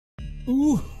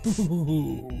Ooh.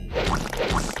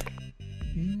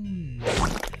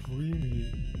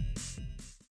 Creamy.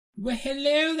 Well,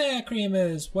 hello there,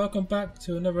 creamers! Welcome back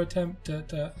to another attempt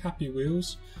at Happy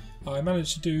Wheels. I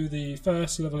managed to do the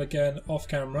first level again off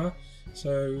camera,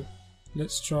 so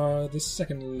let's try the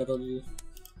second level.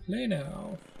 Play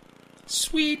now.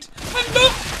 Sweet! And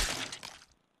look!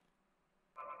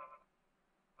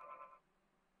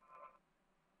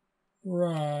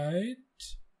 Right.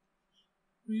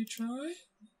 Retry.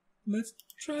 Let's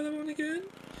try that one again.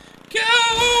 Go!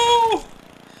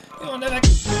 Oh, no, that...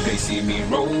 They see me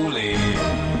rolling,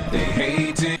 they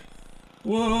hate it.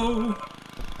 Whoa.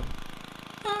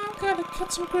 I'm gonna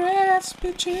cut some grass,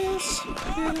 bitches.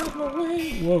 Get out of my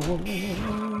way. Whoa, whoa, whoa,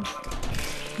 whoa,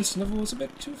 whoa. This level was a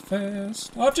bit too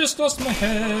fast. I've just lost my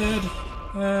head.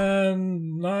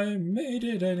 And I made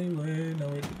it anyway. No,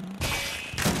 it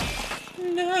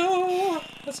didn't. No!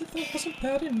 As if that wasn't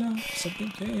bad enough.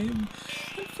 Something came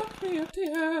and fucked me up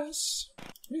the ass.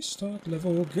 Restart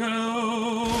level,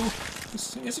 go!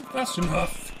 This thing isn't fast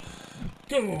enough.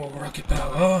 Go, rocket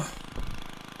power!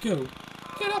 Go!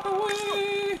 Get out of my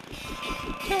way!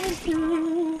 Coming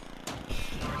through!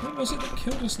 What was it that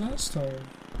killed us last time?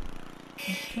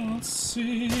 I can't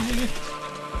see.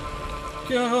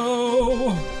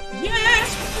 Go!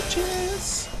 Yes,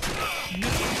 bitches!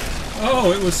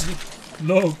 Oh, it was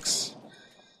logs.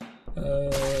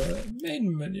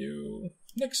 Main menu.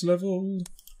 Next level.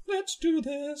 Let's do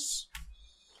this.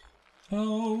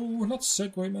 Oh, not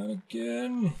Segway Man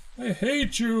again. I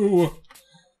hate you.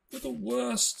 You're the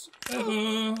worst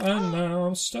ever. And now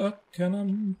I'm stuck and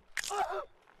I'm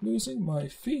losing my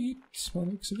feet. By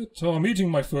the looks of it. Oh, I'm eating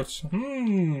my foot.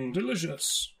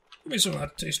 Delicious. Give me some of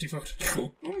that tasty foot.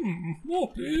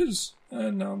 More please.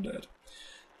 And now I'm dead.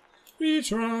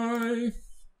 Retry.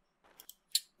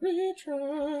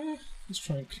 Retry. Let's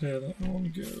try and clear that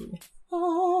one. Go.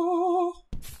 Oh,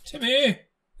 Timmy!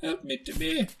 Help me,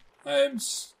 Timmy! I'm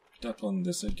stuck on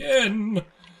this again!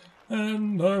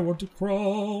 And I want to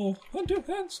crawl and do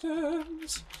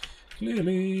handstands!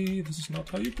 Clearly, this is not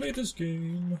how you play this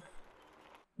game.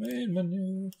 Main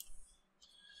menu.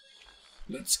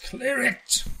 Let's clear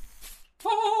it!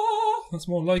 Oh, that's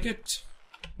more like it.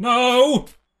 No!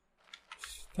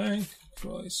 Thank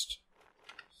Christ.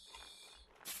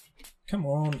 Come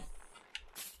on.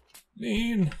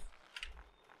 Lean.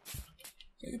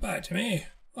 Say goodbye to me.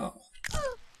 Oh.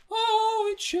 Oh,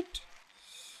 it's shit.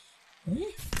 Hey?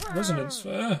 Resonance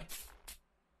fair.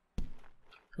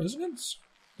 Resonance?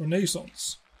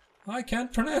 Renaissance. I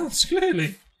can't pronounce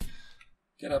clearly.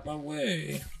 Get out my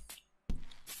way.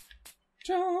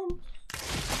 Jump.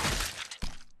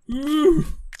 Ooh.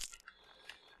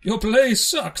 Your play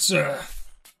sucks, sir.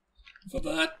 For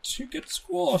that, you get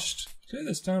squashed. Clear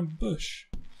this damn bush.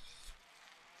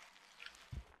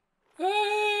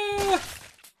 Ah!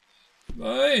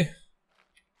 Bye.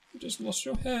 You just lost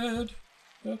your head.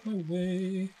 Get out my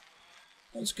way.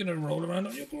 I was gonna roll around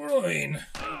on your groin.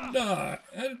 And die.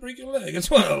 And break your leg as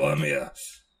well, I'm here.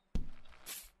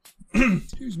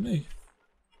 Excuse me.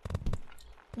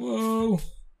 Whoa.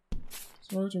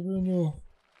 Sorry to ruin your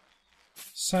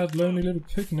sad, lonely little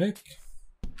picnic.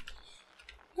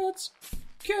 Let's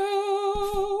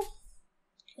go.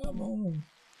 Come on.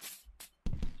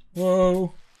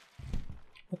 Whoa.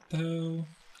 What the hell?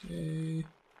 Okay.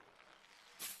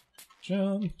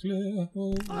 Jump, clear.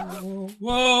 Whoa, whoa, whoa.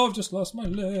 Whoa, I've just lost my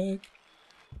leg.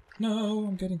 No,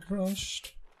 I'm getting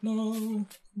crushed. No,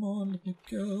 come on, let me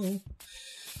go.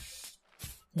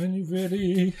 When you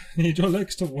really need your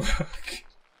legs to work.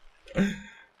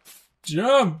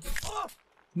 Jump!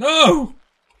 No!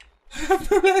 I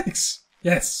have no legs!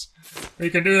 Yes,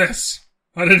 we can do this.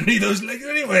 I didn't need those legs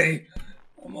anyway.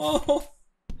 Come on.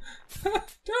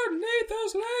 Don't need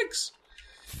those legs.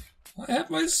 I have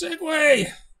my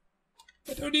Segway.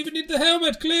 I don't even need the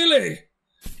helmet, clearly.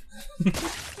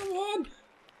 Come on.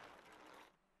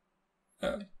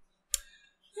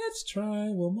 Let's try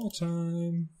one more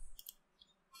time.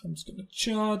 I'm just going to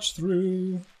charge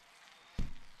through.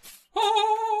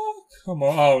 Oh, come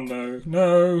on. Oh, no.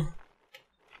 No.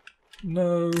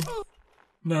 No.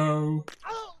 No.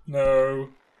 No.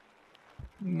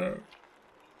 No.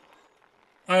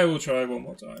 I will try one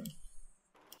more time.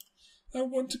 I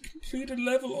want to complete a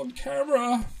level on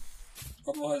camera.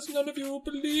 Otherwise none of you will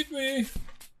believe me.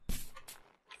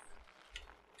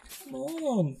 Come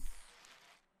on.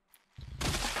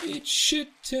 Eat shit,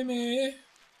 Timmy.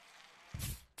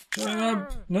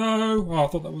 Jump. No. Oh, I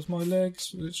thought that was my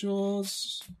legs, but it's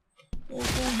yours. All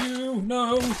for you.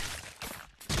 No. I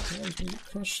was going to get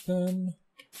crushed then.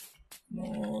 Come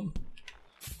on.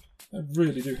 I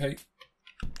really do hate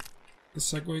the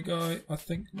Segway guy. I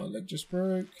think my leg just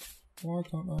broke. Why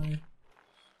can't I?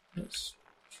 Let's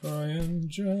try and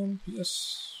jump.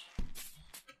 Yes.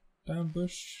 Down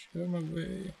bush. Get out of my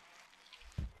way.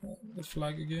 The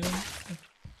flag again.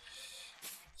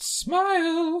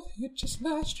 Smile! You just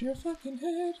lashed your fucking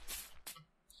head.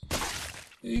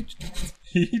 Eat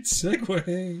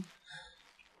Segway.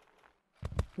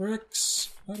 Bricks.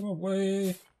 Out of my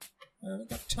way. I haven't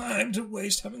got time to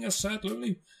waste having a sad,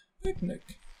 lonely picnic.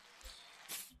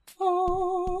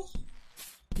 Oh,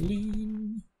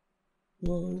 lean.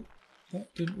 Whoa,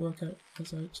 that didn't work out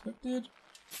as I expected.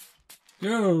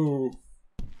 Go.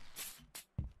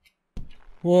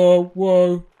 Whoa,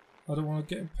 whoa. I don't want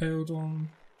to get impaled on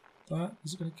that.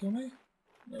 Is it going to kill me?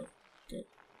 No. Go.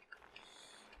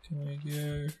 Can I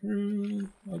go through?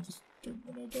 I just don't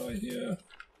want to die here.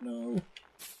 No.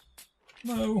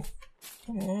 No.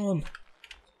 Come on.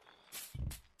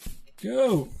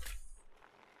 Go.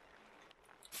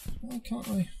 Why can't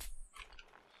I?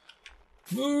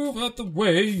 Move out the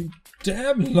way, you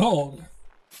damn log.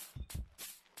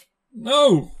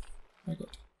 No. I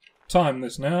got to time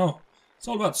this now. It's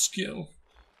all about skill.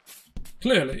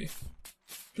 Clearly,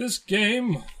 this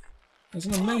game has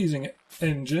an amazing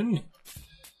engine.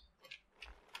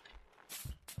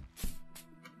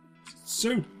 It's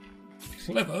so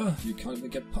clever, you can't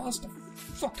even get past a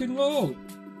fucking wall.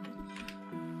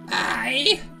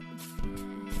 I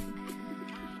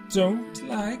don't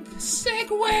like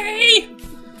Segway.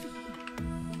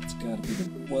 It's gotta be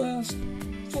the worst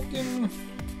fucking.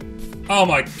 Oh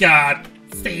my god!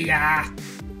 See ya!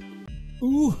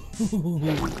 Ooh.